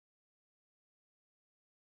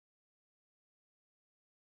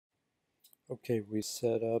Okay, we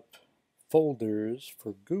set up folders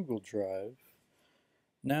for Google Drive.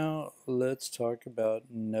 Now let's talk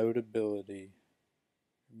about Notability.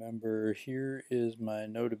 Remember, here is my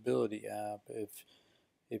Notability app.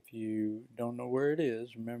 If you don't know where it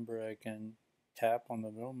is, remember I can tap on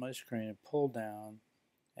the middle of my screen and pull down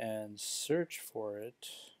and search for it,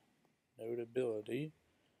 Notability,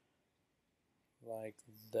 like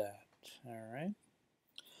that. All right.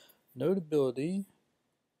 Notability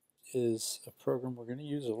is a program we're going to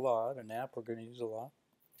use a lot, an app we're going to use a lot.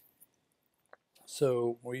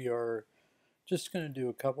 So we are just going to do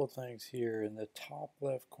a couple things here. In the top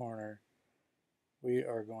left corner, we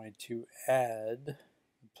are going to add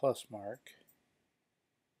the plus mark,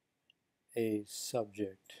 a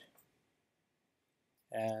subject.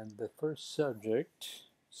 And the first subject,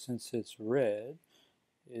 since it's red,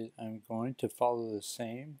 I'm going to follow the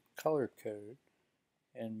same color code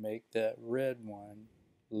and make that red one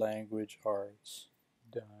language arts.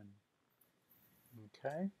 Done.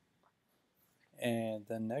 Okay. And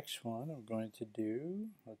the next one I'm going to do,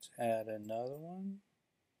 let's add another one,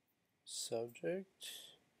 subject,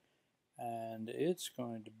 and it's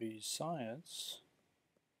going to be science.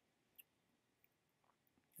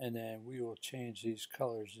 And then we will change these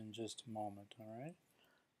colors in just a moment, all right?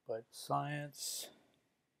 But science,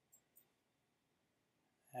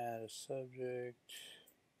 add a subject,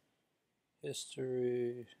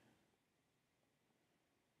 history,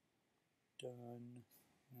 done.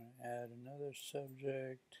 Add another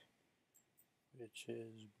subject, which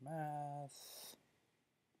is math.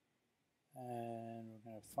 And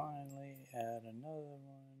we're going to finally add another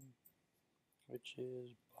one, which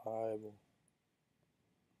is Bible.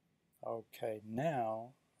 Okay,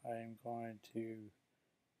 now I'm going to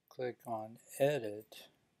click on edit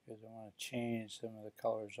because I want to change some of the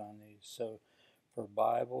colors on these. So for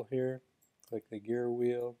Bible here, click the gear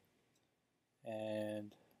wheel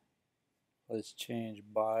and let's change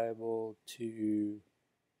Bible to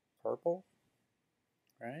purple,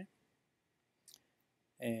 right?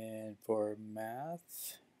 And for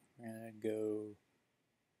math, we're going to go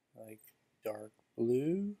like dark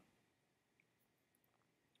blue.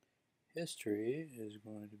 History is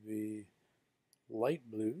going to be light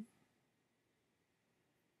blue.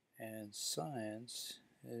 And science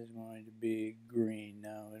is going to be green.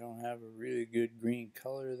 Now we don't have a really good green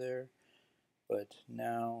color there, but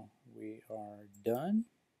now we are done.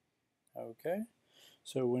 Okay,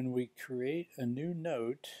 so when we create a new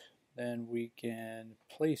note, then we can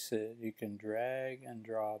place it. You can drag and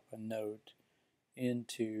drop a note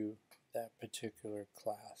into that particular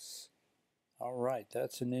class. All right,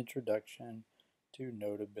 that's an introduction to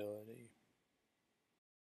Notability.